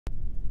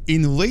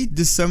In late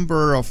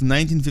December of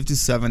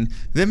 1957,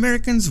 the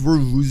Americans were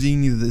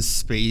losing the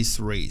space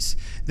race.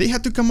 They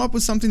had to come up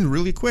with something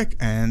really quick,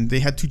 and they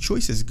had two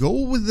choices. Go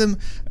with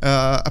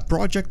a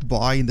project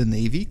by the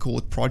Navy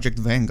called Project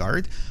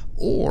Vanguard,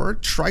 or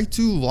try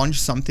to launch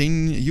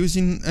something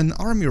using an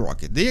Army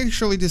rocket. They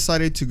actually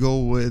decided to go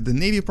with the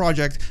Navy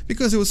project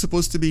because it was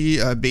supposed to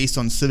be based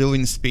on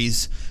civilian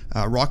space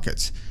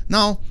rockets.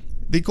 Now,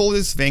 they called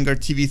this Vanguard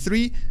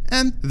TV3,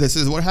 and this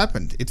is what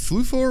happened. It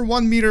flew for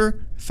 1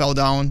 meter, fell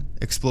down,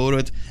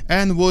 exploded,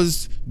 and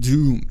was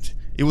doomed.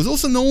 It was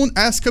also known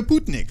as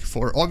Kaputnik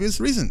for obvious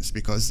reasons,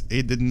 because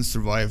it didn't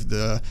survive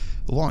the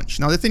launch.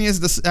 Now the thing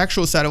is, the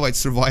actual satellite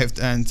survived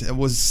and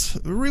was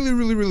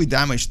really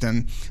damaged,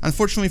 and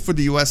unfortunately for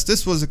the US,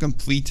 this was a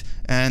complete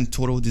and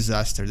total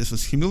disaster. This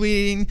was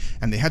humiliating,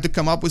 and they had to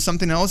come up with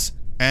something else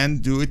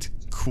and do it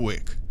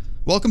quick.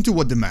 Welcome to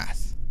What the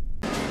Math.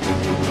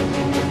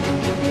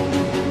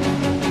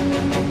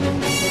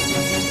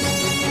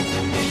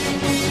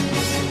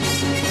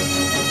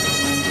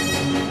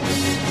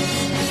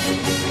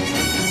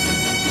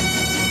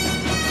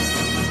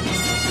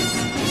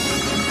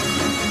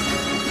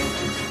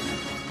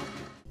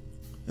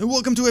 And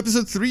welcome to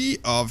episode 3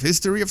 of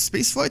History of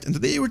Spaceflight, and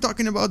today we're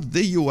talking about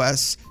the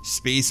US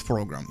space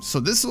program. So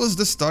this was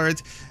the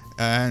start,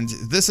 and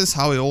this is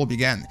how it all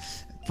began.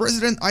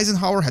 President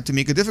Eisenhower had to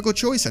make a difficult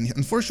choice, and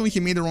unfortunately he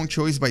made the wrong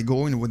choice by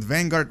going with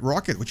Vanguard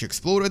rocket, which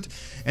exploded,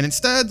 and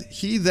instead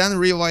he then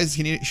realized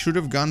he should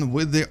have gone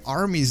with the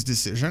Army's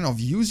decision of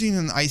using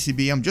an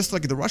ICBM just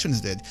like the Russians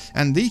did,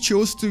 and they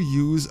chose to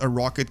use a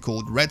rocket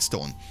called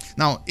Redstone.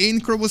 Now, in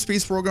Kerbal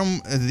space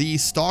program, the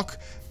stock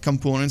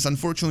components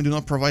unfortunately do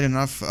not provide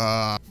enough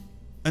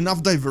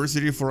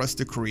diversity for us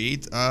to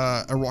create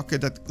a rocket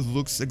that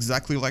looks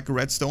exactly like a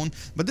Redstone,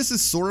 but this is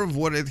sort of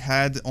what it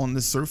had on the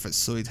surface.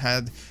 So it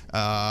had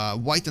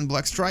white and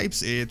black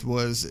stripes, it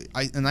was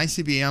an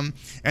ICBM,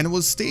 and it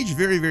was staged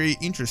very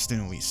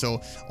interestingly.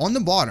 So on the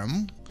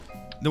bottom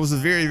there was a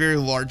very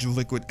large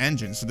liquid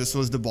engine, so this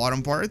was the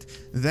bottom part.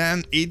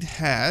 Then it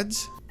had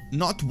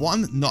not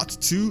one, not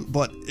two,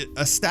 but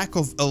a stack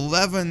of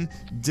 11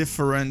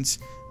 different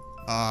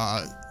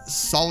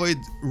solid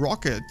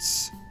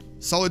rockets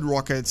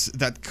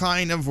that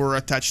kind of were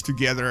attached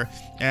together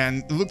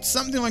and looked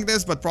something like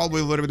this, but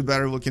probably a little bit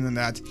better looking than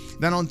that.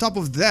 Then on top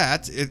of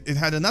that, it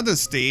had another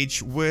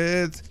stage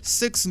with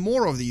 6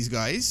 more of these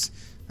guys.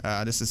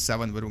 This is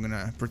 7, but we're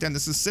gonna pretend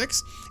this is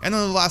 6. And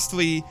then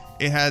lastly,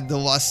 it had the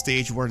last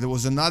stage where there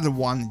was another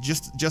one,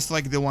 just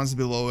like the ones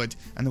below it,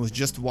 and there was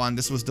just one.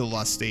 This was the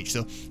last stage.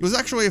 So it was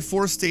actually a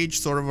 4-stage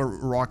sort of a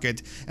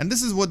rocket, and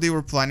this is what they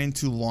were planning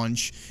to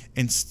launch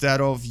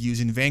instead of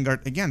using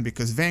Vanguard again,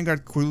 because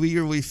Vanguard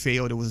clearly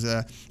failed. It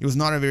was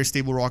not a very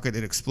stable rocket.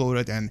 It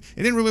exploded, and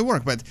it didn't really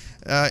work. But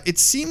it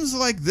seems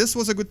like this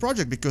was a good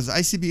project because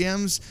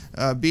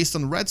ICBMs based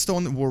on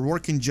Redstone were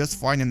working just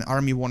fine, and the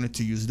Army wanted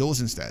to use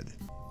those instead.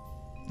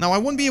 Now, I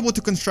won't be able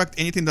to construct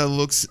anything that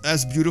looks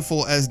as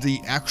beautiful as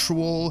the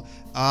actual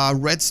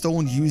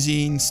Redstone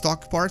using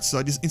stock parts, so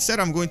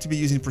instead I'm going to be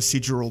using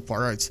procedural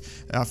parts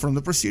from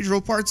the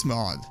procedural parts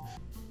mod.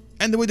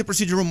 And the way the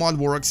procedural mod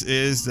works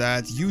is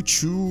that you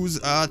choose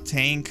a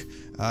tank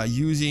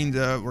using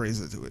the,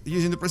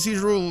 using the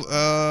procedural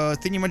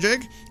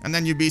thingamajig, and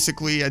then you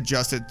basically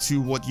adjust it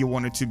to what you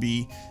want it to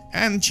be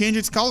and change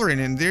its coloring.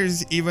 And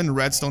there's even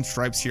redstone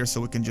stripes here, so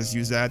we can just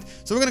use that.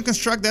 So we're going to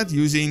construct that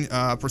using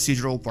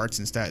procedural parts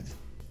instead.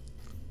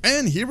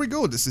 And here we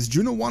go. This is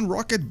Juno 1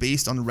 rocket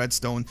based on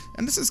Redstone,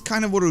 and this is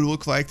kind of what it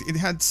looked like. It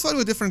had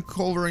slightly different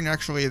coloring.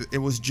 Actually, it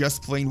was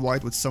just plain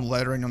white with some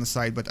lettering on the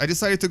side, but I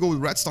decided to go with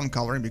Redstone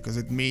coloring because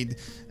it made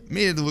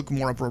it look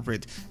more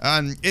appropriate.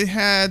 It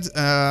had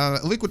a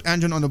liquid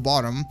engine on the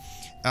bottom.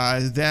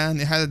 Then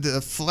it had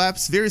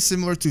flaps very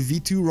similar to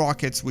V2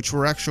 rockets, which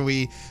were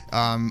actually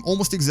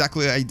almost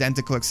exactly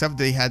identical, except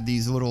they had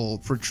these little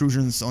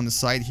protrusions on the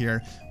side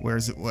here,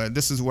 whereas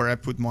this is where I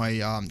put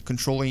my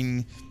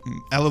controlling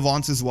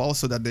elevons as well,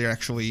 so that they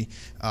actually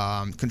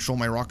control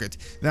my rocket.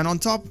 Then on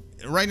top,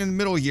 right in the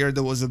middle here,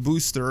 there was a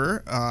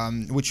booster,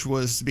 which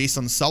was based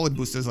on solid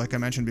boosters, like I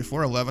mentioned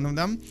before, 11 of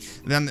them.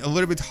 Then a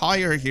little bit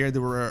higher here,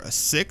 there were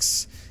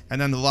 6,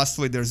 and then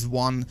lastly, there's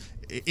one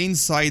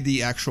inside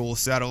the actual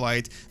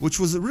satellite, which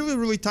was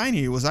really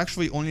tiny. It was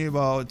actually only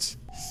about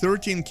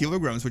 13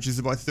 kilograms, which is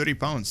about 30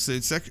 pounds. So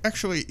it's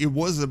actually, it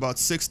was about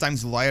 6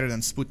 times lighter than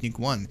Sputnik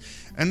 1.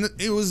 And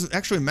it was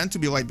actually meant to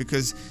be light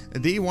because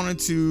they wanted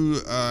to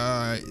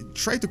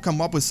try to come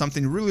up with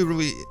something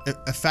really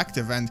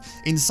effective. And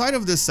inside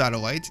of this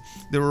satellite,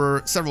 there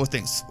were several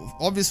things.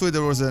 Obviously,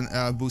 there was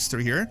a booster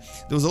here.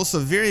 There was also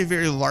a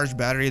very large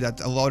battery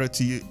that allowed it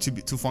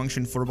to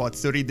function for about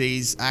 30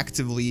 days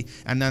actively,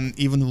 and then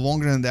even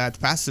longer than that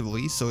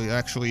passively. So it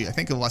actually, I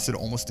think it lasted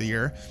almost a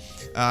year.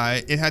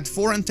 It had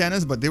 4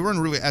 antennas, but they weren't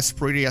really as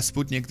pretty as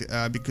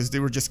Sputnik because they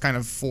were just kind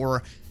of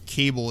 4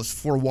 cables,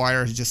 4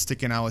 wires just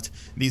sticking out.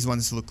 These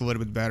ones look a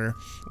little bit better.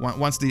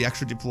 Once they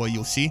actually deploy,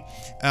 you'll see.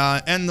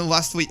 And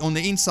lastly, on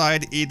the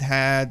inside, it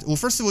had... Well,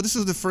 first of all, this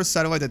was the first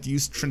satellite that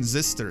used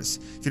transistors.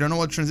 If you don't know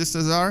what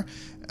transistors are,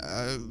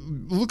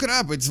 look it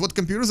up. It's what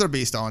computers are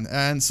based on.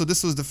 And so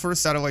this was the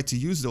first satellite to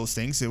use those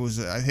things. It was,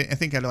 I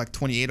think it had like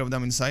 28 of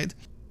them inside.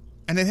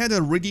 And it had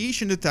a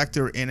radiation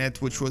detector in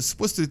it, which was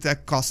supposed to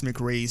detect cosmic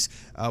rays,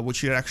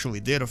 which it actually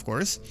did, of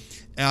course.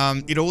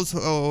 It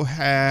also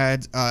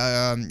had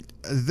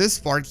this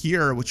part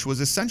here, which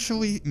was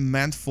essentially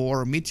meant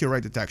for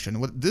meteorite detection.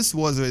 What this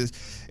was is,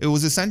 it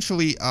was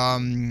essentially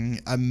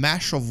a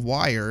mesh of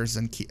wires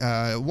and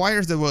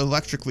wires that were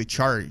electrically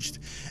charged.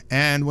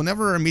 And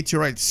whenever a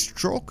meteorite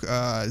struck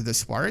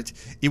this part,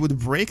 it would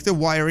break the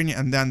wiring,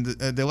 and then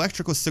the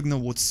electrical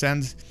signal would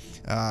send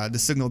the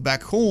signal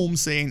back home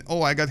saying,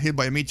 "Oh, I got hit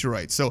by a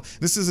meteorite." So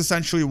this is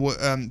essentially what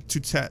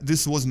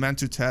this was meant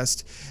to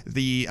test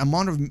the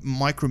amount of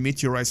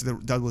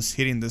micrometeorites that was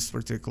hitting this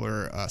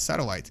particular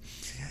satellite.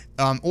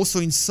 Also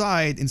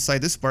inside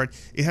this part,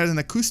 it had an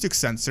acoustic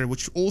sensor,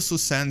 which also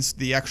sensed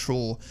the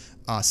actual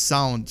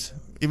sound,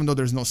 even though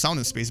there's no sound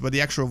in space, but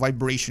the actual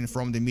vibration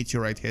from the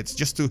meteorite hits,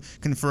 just to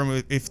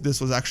confirm if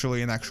this was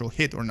actually an actual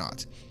hit or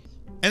not.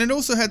 And it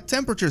also had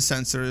temperature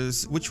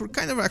sensors, which were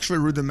kind of actually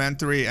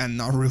rudimentary and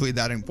not really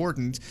that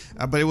important,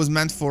 but it was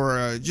meant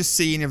for just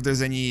seeing if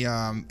there's any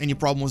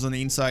problems on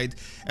the inside.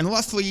 And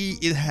lastly,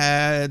 it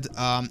had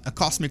a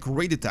cosmic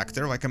ray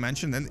detector, like I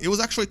mentioned, and it was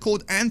actually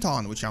called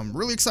Anton, which I'm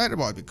really excited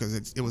about because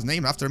it was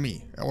named after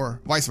me, or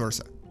vice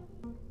versa.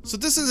 So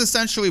this is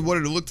essentially what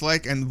it looked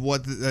like and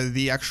what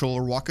the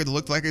actual rocket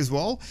looked like as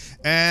well.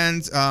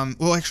 And,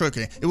 well, actually,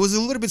 okay, it was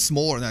a little bit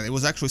smaller than that. It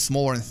was actually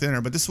smaller and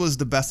thinner, but this was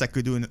the best I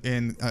could do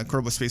in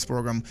Kerbal Space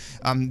Program.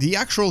 The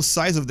actual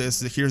size of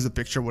this, here's a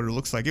picture of what it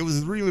looks like. It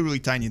was really, really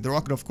tiny. The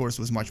rocket, of course,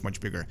 was much,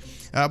 much bigger.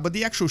 But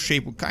the actual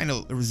shape would kind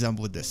of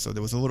resemble this. So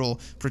there was a little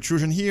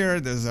protrusion here.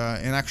 There's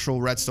an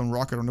actual Redstone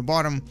rocket on the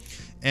bottom.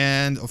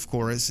 And, of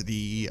course,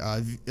 the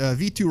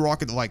V2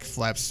 rocket-like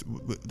flaps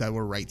that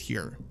were right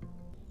here.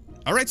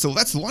 Alright, so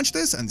let's launch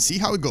this and see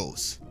how it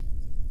goes.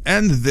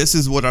 And this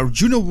is what our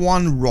Juno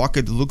 1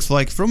 rocket looks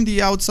like from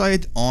the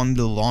outside on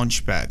the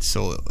launch pad.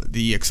 So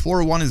the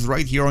Explorer 1 is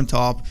right here on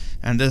top,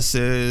 and this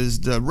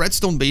is the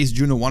Redstone based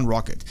Juno 1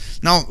 rocket.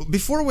 Now,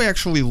 before we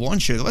actually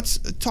launch it, let's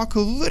talk a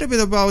little bit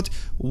about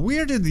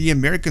where did the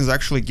Americans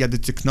actually get the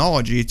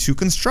technology to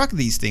construct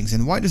these things,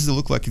 and why does it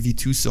look like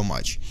V2 so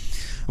much?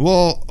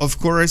 Well, of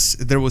course,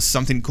 there was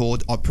something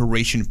called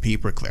Operation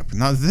Paperclip.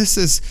 Now, this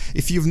is,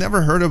 if you've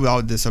never heard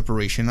about this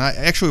operation,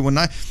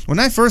 when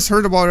I first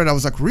heard about it, I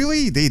was like,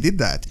 really? They did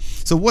that?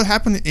 So what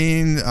happened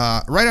in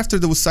right after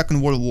the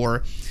Second World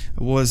War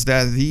was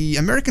that the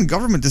American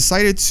government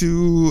decided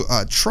to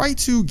try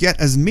to get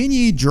as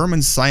many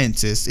German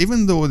scientists,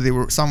 even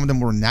though some of them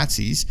were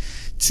Nazis,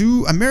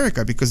 to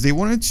America, because they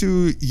wanted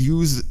to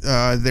use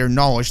their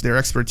knowledge, their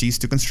expertise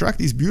to construct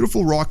these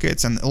beautiful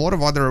rockets and a lot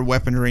of other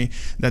weaponry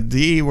that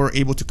they were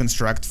able to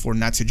construct for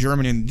Nazi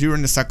Germany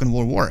during the Second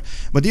World War.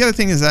 But the other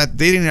thing is that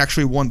they didn't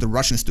actually want the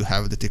Russians to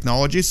have the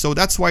technology, so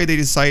that's why they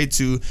decided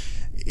to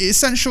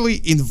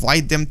essentially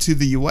invite them to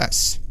the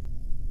US.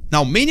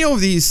 Now, many of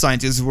these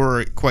scientists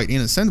were quite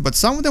innocent, but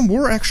some of them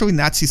were actually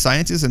Nazi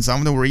scientists, and some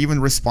of them were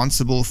even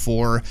responsible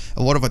for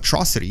a lot of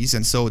atrocities,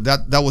 and so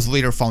that was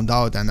later found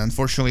out, and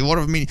unfortunately,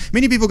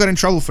 many people got in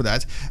trouble for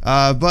that.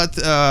 But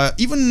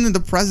even the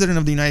President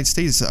of the United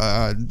States,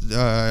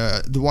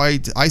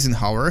 Dwight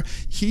Eisenhower,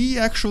 he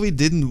actually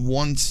didn't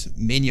want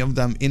many of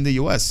them in the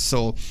US,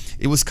 so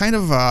it was kind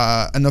of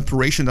an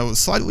operation that was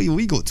slightly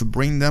illegal to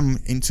bring them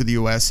into the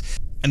US.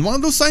 And one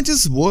of those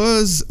scientists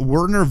was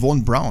Wernher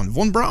von Braun.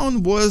 Von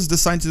Braun was the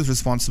scientist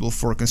responsible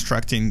for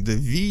constructing the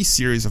V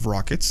series of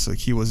rockets. So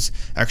he was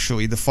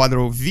actually the father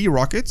of V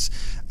rockets,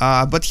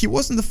 but he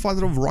wasn't the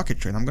father of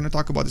rocketry. And I'm going to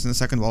talk about this in a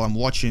second while I'm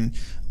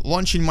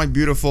launching my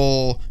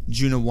beautiful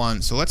Juno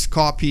 1. So let's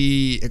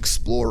copy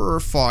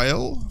Explorer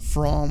file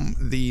from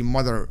the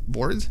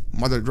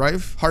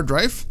hard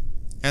drive,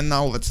 and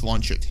now let's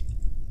launch it.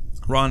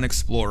 Run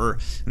Explorer,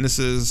 and this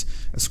is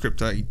a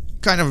script I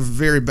kind of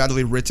very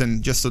badly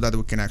written just so that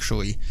we can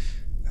actually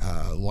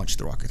launch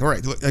the rocket.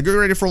 Alright, get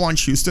ready for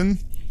launch, Houston,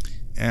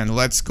 and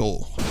let's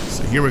go.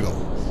 So here we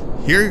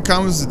go. Here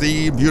comes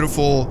the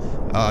beautiful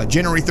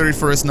January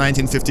 31st,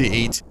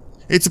 1958.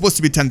 It's supposed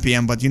to be 10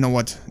 p.m., but you know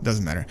what?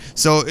 Doesn't matter.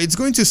 So it's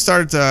going to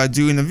start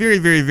doing a very,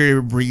 very,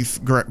 very brief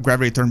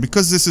gravity turn,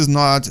 because this is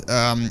not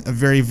a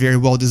very, very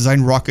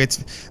well-designed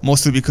rocket,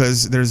 mostly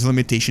because there's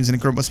limitations in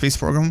the Kerbal Space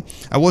Program.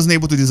 I wasn't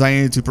able to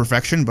design it to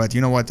perfection, but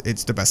you know what?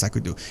 It's the best I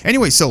could do.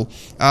 Anyway, so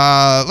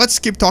let's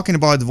keep talking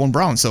about von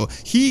Braun. So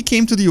he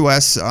came to the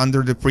U.S.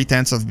 under the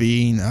pretense of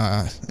being,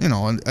 you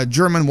know, a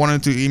German,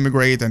 wanted to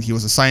immigrate, and he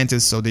was a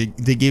scientist, so they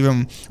gave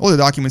him all the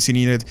documents he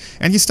needed,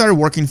 and he started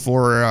working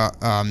for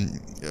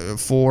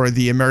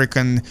the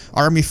American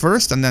Army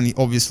first, and then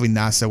obviously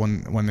NASA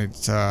when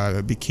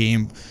it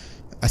became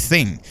a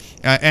thing.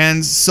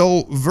 And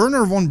so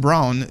Werner von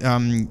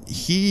Braun,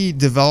 he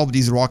developed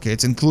these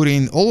rockets,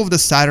 including all of the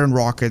Saturn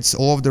rockets,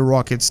 all of the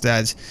rockets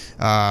that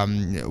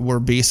were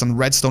based on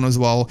Redstone as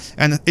well.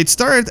 And it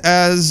started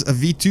as a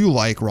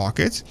V2-like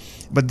rocket,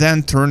 but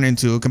then turned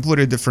into a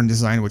completely different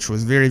design, which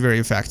was very, very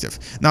effective.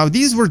 Now,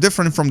 these were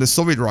different from the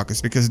Soviet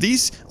rockets because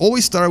these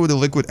always started with a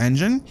liquid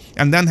engine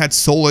and then had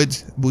solid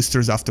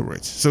boosters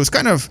afterwards. So it's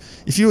kind of,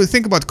 if you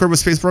think about Kerbal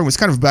Space Program, it's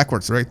kind of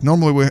backwards, right?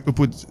 Normally we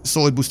put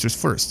solid boosters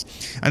first.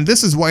 And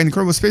this is why in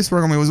Kerbal Space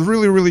Program it was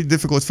really, really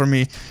difficult for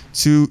me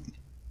to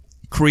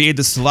create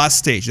this last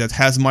stage that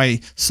has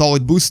my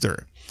solid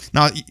booster.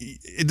 Now,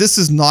 this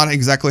is not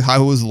exactly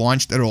how it was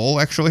launched at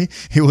all, actually.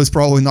 It was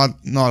probably not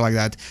like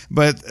that.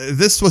 But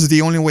this was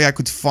the only way I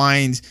could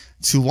find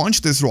to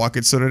launch this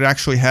rocket so that it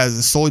actually has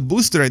a solid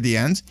booster at the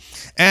end.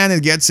 And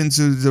it gets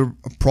into the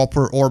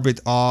proper orbit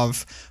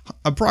of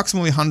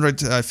approximately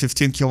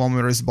 115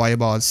 kilometers by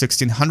about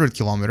 1600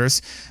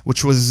 kilometers,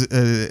 which was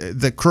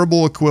the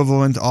Kerbal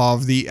equivalent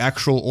of the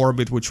actual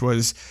orbit, which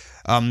was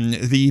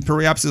the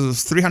periapsis of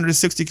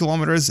 360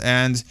 kilometers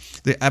and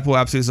the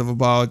apoapsis of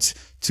about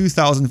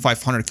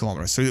 2,500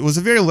 kilometers. So it was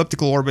a very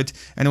elliptical orbit,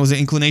 and it was an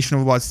inclination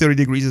of about 30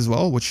 degrees as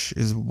well, which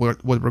is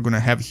what we're going to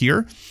have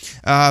here.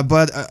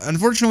 But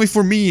unfortunately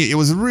for me, it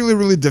was really,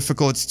 really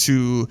difficult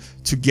to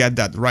get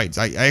that right.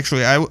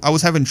 I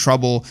was having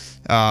trouble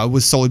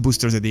with solid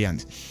boosters at the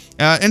end.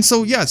 And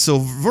so, yeah, so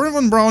Werner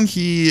von Braun,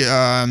 he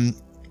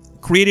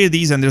created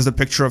these, and there's a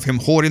picture of him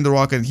holding the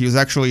rocket.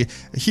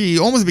 He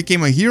almost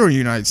became a hero in the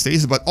United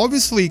States, but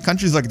obviously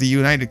countries like the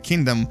United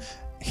Kingdom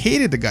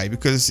hated the guy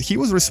because he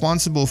was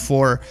responsible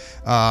for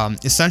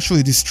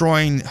essentially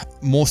destroying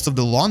most of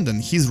the London.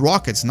 His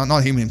rockets,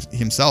 not him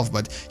himself,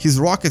 but his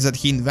rockets that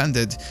he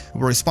invented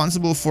were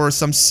responsible for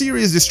some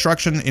serious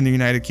destruction in the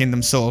United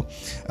Kingdom. So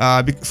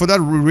for that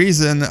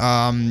reason,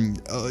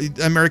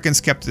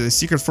 Americans kept it a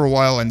secret for a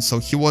while, and so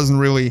he wasn't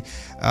really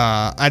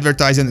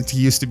advertising that he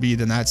used to be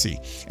the Nazi.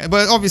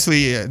 But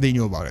obviously they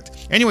knew about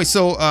it. Anyway,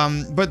 so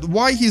but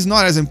why he's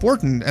not as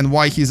important and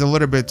why he's a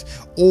little bit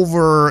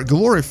over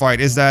glorified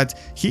is that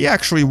he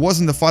actually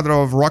wasn't the father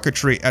of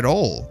rocketry at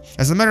all.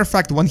 As a matter of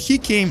fact, when he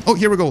came... Oh,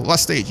 here we go,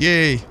 last stage.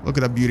 Yay, look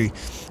at that beauty.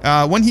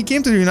 When he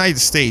came to the United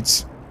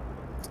States,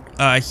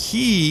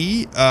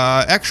 he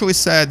actually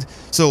said,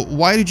 so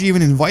why did you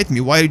even invite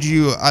me? Why did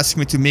you ask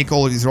me to make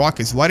all of these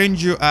rockets? Why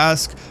didn't you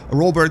ask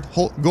Robert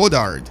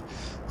Goddard?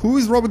 Who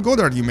is Robert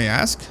Goddard, you may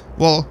ask?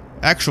 Well,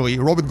 actually,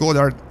 Robert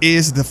Goddard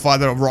is the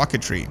father of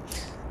rocketry.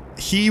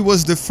 He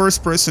was the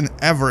first person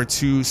ever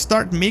to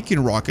start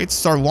making rockets,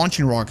 start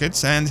launching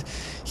rockets, and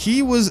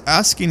he was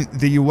asking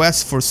the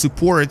US for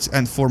support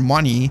and for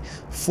money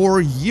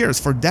for years,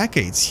 for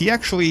decades. He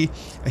actually,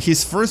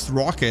 his first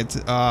rocket,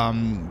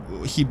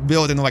 he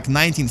built in like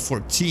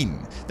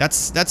 1914.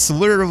 That's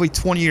literally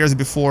 20 years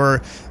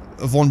before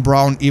von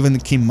Braun even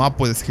came up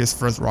with his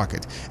first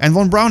rocket. And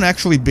von Braun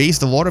actually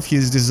based a lot of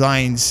his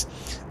designs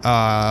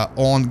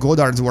on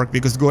Goddard's work,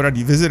 because Goddard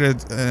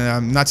visited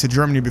Nazi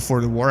Germany before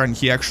the war, and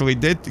he actually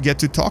did get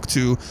to talk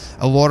to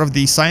a lot of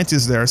the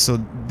scientists there, so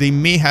they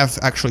may have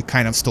actually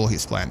kind of stole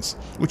his plans,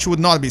 which would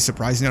not be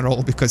surprising at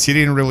all because he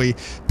didn't really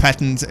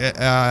patent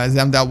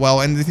them that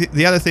well. And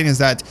the other thing is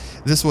that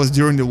this was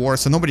during the war,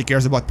 so nobody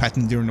cares about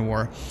patent during the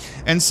war.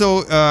 And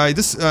so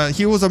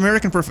he was an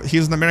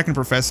American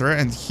professor,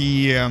 and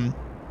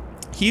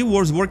he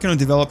was working on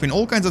developing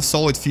all kinds of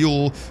solid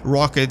fuel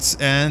rockets,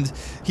 and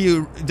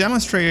he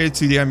demonstrated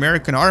to the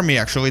American army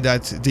actually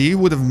that they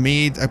would have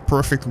made a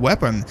perfect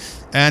weapon.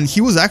 And he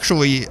was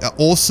actually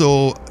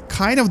also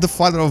kind of the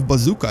father of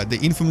bazooka, the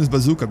infamous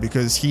bazooka,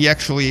 because he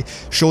actually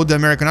showed the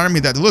American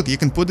army that, look, you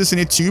can put this in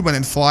a tube and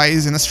it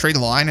flies in a straight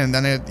line, and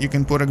then you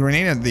can put a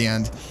grenade at the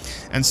end.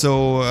 And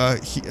so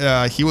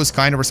he was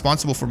kind of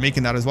responsible for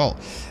making that as well.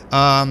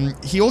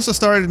 He also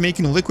started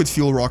making liquid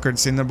fuel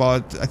rockets in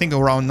about, I think,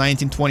 around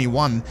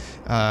 1921.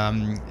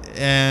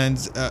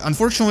 And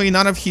unfortunately,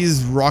 none of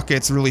his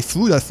rockets really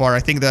flew that far. I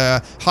think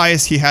the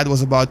highest he had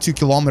was about 2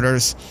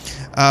 kilometers.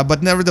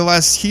 But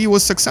nevertheless, he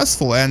was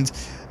successful. And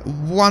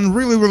one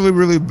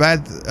really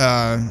bad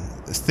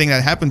thing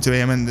that happened to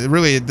him, and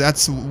really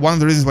that's one of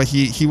the reasons why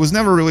he was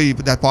never really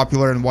that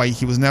popular, and why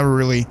he was never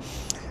really...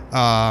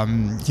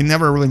 he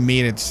never really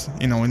made it,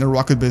 you know, in the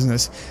rocket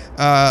business.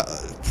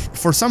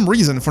 For some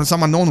reason, for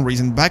some unknown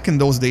reason, back in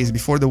those days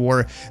before the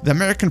war, the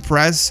American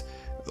press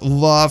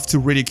loved to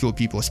ridicule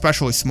people,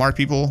 especially smart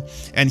people,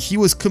 and he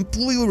was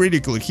completely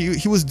ridiculed.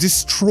 He was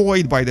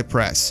destroyed by the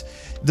press.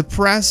 The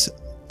press...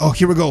 Oh,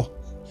 here we go.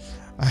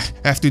 I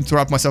have to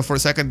interrupt myself for a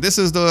second. This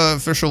is the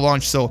official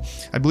launch, so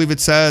I believe it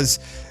says...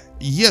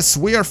 Yes,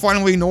 we are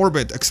finally in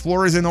orbit.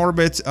 Explorers in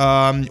orbit.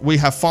 We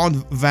have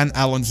found Van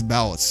Allen's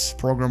belts.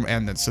 Program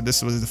ended. So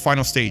this was the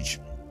final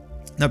stage.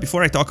 Now,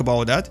 before I talk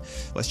about that,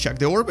 let's check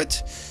the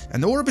orbit.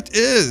 And the orbit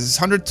is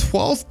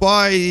 112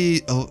 by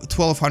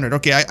 1200.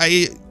 Okay,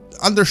 I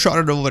undershot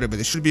it a little bit.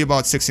 It should be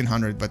about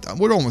 1600, but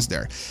we're almost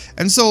there.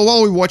 And so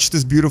while we watch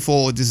this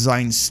beautiful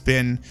design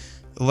spin,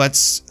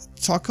 let's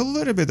talk a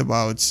little bit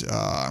about,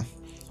 a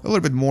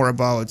little bit more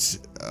about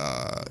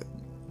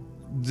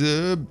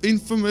the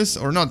infamous,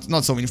 or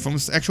not so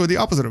infamous, actually the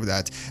opposite of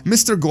that,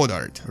 Mr.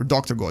 Goddard, or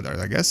Dr. Goddard,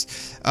 I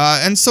guess.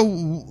 And so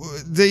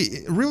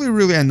the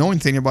really annoying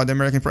thing about the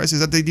American press is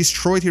that they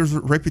destroyed his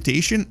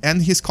reputation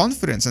and his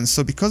confidence. And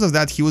so because of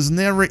that, he was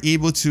never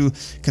able to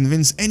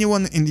convince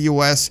anyone in the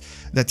US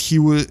that he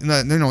would,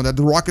 that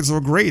the rockets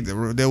were great.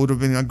 They would have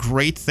been a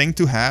great thing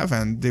to have,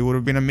 and they would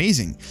have been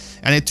amazing.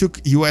 And it took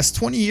US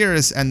 20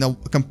 years and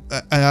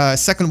a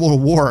Second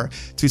World War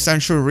to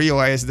essentially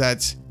realize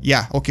that,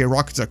 yeah, okay,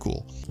 rockets are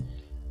cool.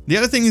 The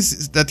other thing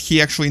is that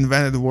he actually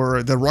invented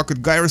were the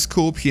rocket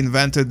gyroscope. He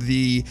invented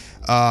the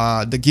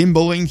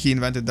gimbaling. He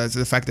invented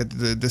the fact that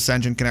this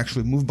engine can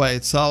actually move by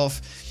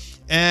itself.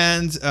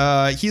 And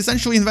he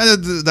essentially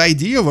invented the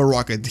idea of a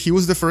rocket. He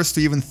was the first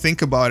to even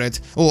think about it.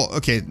 Oh,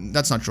 okay,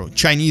 that's not true.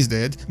 Chinese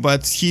did,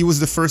 but he was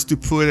the first to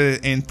put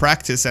it in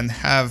practice and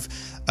have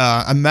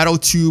a metal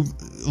tube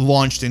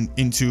launched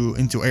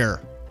into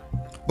air.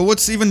 But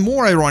what's even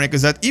more ironic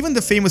is that even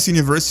the famous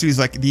universities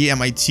like the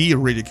MIT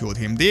ridiculed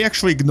him. They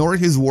actually ignored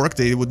his work.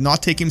 They would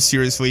not take him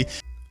seriously.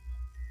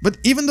 But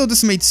even though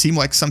this may seem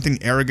like something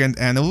arrogant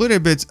and a little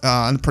bit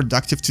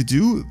unproductive to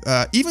do,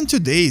 even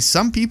today,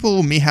 some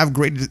people may have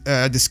great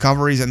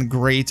discoveries and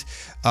great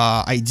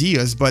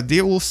ideas, but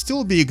they will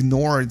still be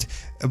ignored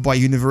by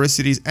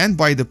universities and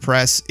by the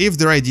press if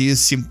their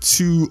ideas seem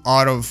too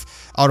out of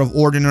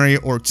ordinary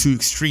or too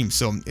extreme.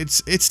 So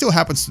it still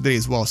happens today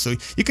as well. So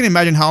you can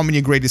imagine how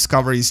many great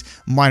discoveries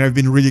might have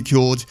been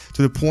ridiculed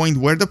to the point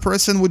where the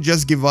person would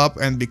just give up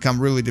and become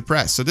really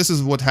depressed. So this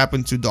is what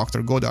happened to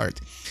Dr.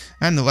 Goddard.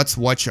 And let's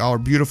watch our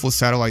beautiful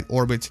satellite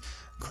orbit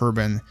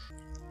Kerbal.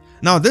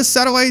 Now this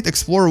satellite,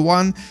 Explorer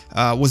 1,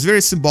 was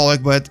very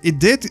symbolic, but it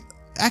did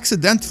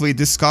accidentally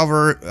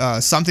discover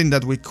something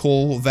that we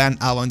call Van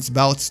Allen's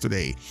belts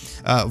today.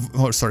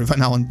 Sorry,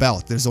 Van Allen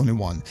belt, there's only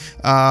one.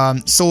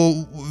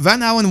 So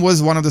Van Allen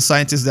was one of the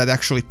scientists that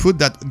actually put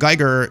that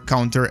Geiger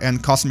counter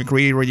and cosmic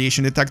ray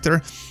radiation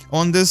detector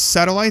on this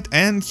satellite,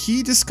 and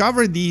he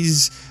discovered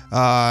these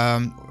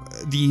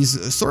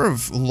sort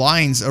of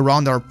lines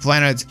around our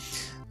planet.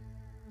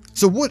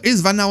 So what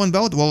is Van Allen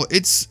belt? Well,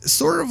 it's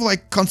sort of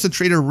like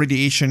concentrated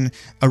radiation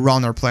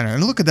around our planet.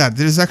 And look at that,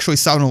 there's actually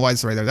southern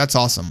lights right there. That's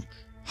awesome.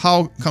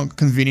 How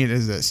convenient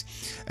is this?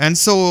 And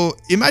so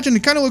imagine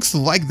it kind of looks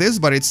like this,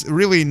 but it's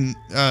really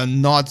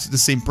not the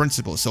same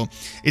principle. So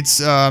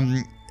it's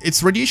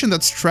radiation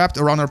that's trapped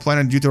around our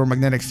planet due to our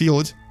magnetic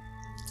field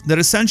that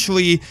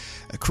essentially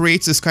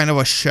creates this kind of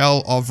a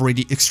shell of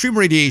extreme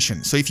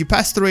radiation. So if you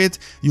pass through it,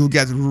 you'll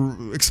get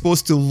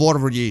exposed to a lot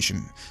of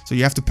radiation. So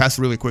you have to pass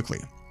really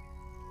quickly.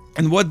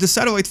 And what the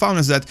satellite found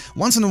is that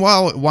once in a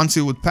while, once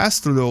it would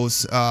pass through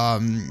those I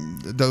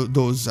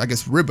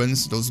guess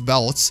ribbons, those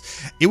belts,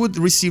 it would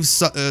receive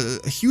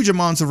huge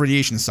amounts of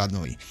radiation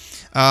suddenly.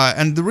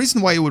 And the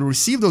reason why it would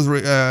receive those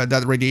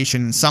that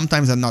radiation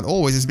sometimes and not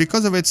always is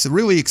because of its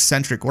really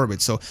eccentric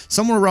orbit. So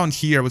somewhere around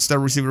here it would start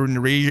receiving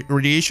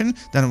radiation,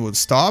 then it would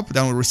stop,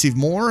 then it would receive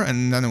more,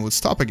 and then it would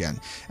stop again.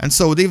 And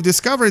so they've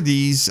discovered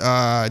these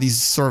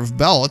sort of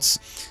belts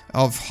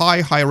of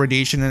high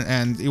radiation,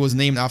 and it was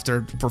named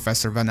after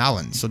Professor Van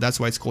Allen. So that's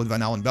why it's called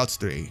Van Allen belts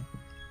today.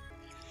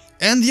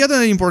 And the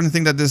other important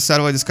thing that this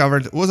satellite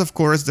discovered was, of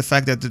course, the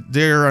fact that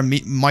there are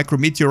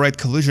micrometeorite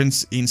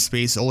collisions in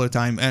space all the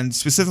time. And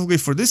specifically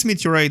for this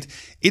meteorite,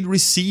 it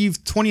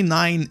received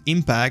 29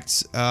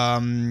 impacts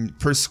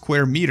per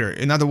square meter.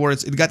 In other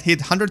words, it got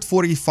hit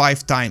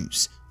 145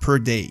 times per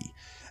day.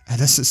 And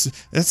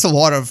that's a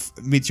lot of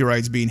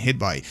meteorites being hit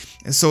by.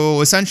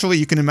 So essentially,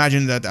 you can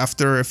imagine that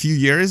after a few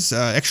years,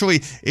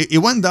 actually, it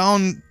went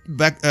down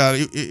back,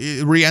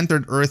 it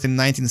re-entered Earth in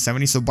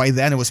 1970, so by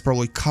then it was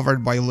probably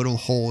covered by little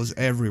holes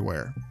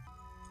everywhere.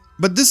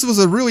 But this was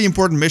a really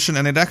important mission,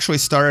 and it actually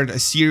started a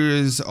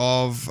series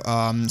of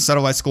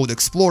satellites called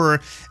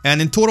Explorer,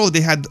 and in total they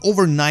had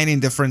over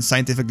 90 different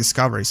scientific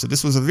discoveries. So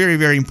this was a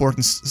very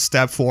important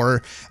step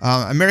for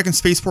American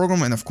space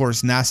program and of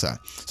course NASA.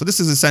 So this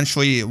is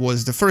essentially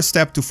was the first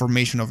step to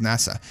formation of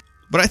NASA.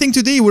 But I think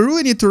today we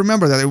really need to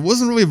remember that it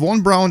wasn't really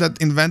von Braun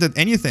that invented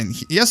anything.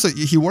 Yes,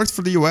 he worked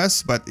for the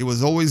US, but it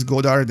was always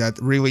Goddard that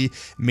really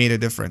made a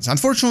difference.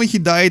 Unfortunately, he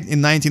died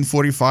in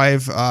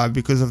 1945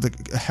 because of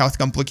the health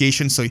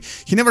complications, so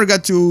he never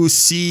got to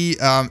see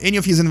any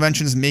of his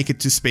inventions make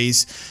it to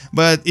space.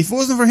 But if it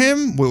wasn't for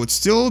him, we would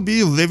still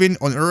be living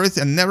on Earth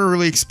and never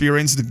really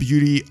experience the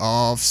beauty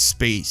of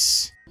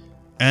space.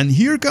 And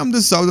here come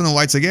the Southern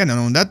Lights again, and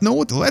on that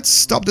note, let's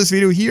stop this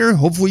video here.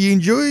 Hopefully you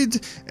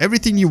enjoyed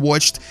everything you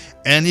watched,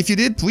 and if you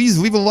did, please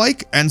leave a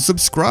like and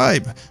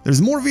subscribe.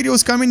 There's more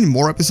videos coming,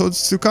 more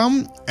episodes to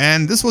come,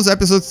 and this was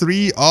episode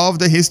 3 of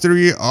the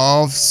history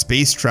of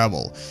space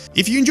travel.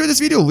 If you enjoyed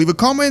this video, leave a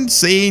comment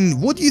saying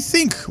what do you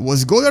think,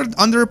 was Goddard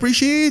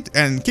underappreciated,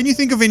 and can you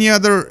think of any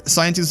other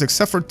scientists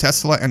except for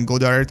Tesla and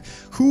Goddard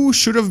who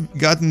should have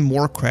gotten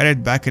more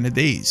credit back in the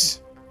days.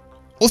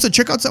 Also,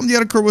 check out some of the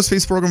other Kerbal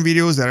Space Program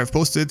videos that I've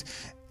posted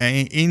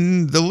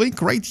in the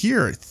link right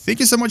here. Thank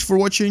you so much for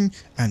watching,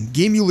 and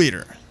game you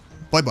later.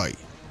 Bye bye.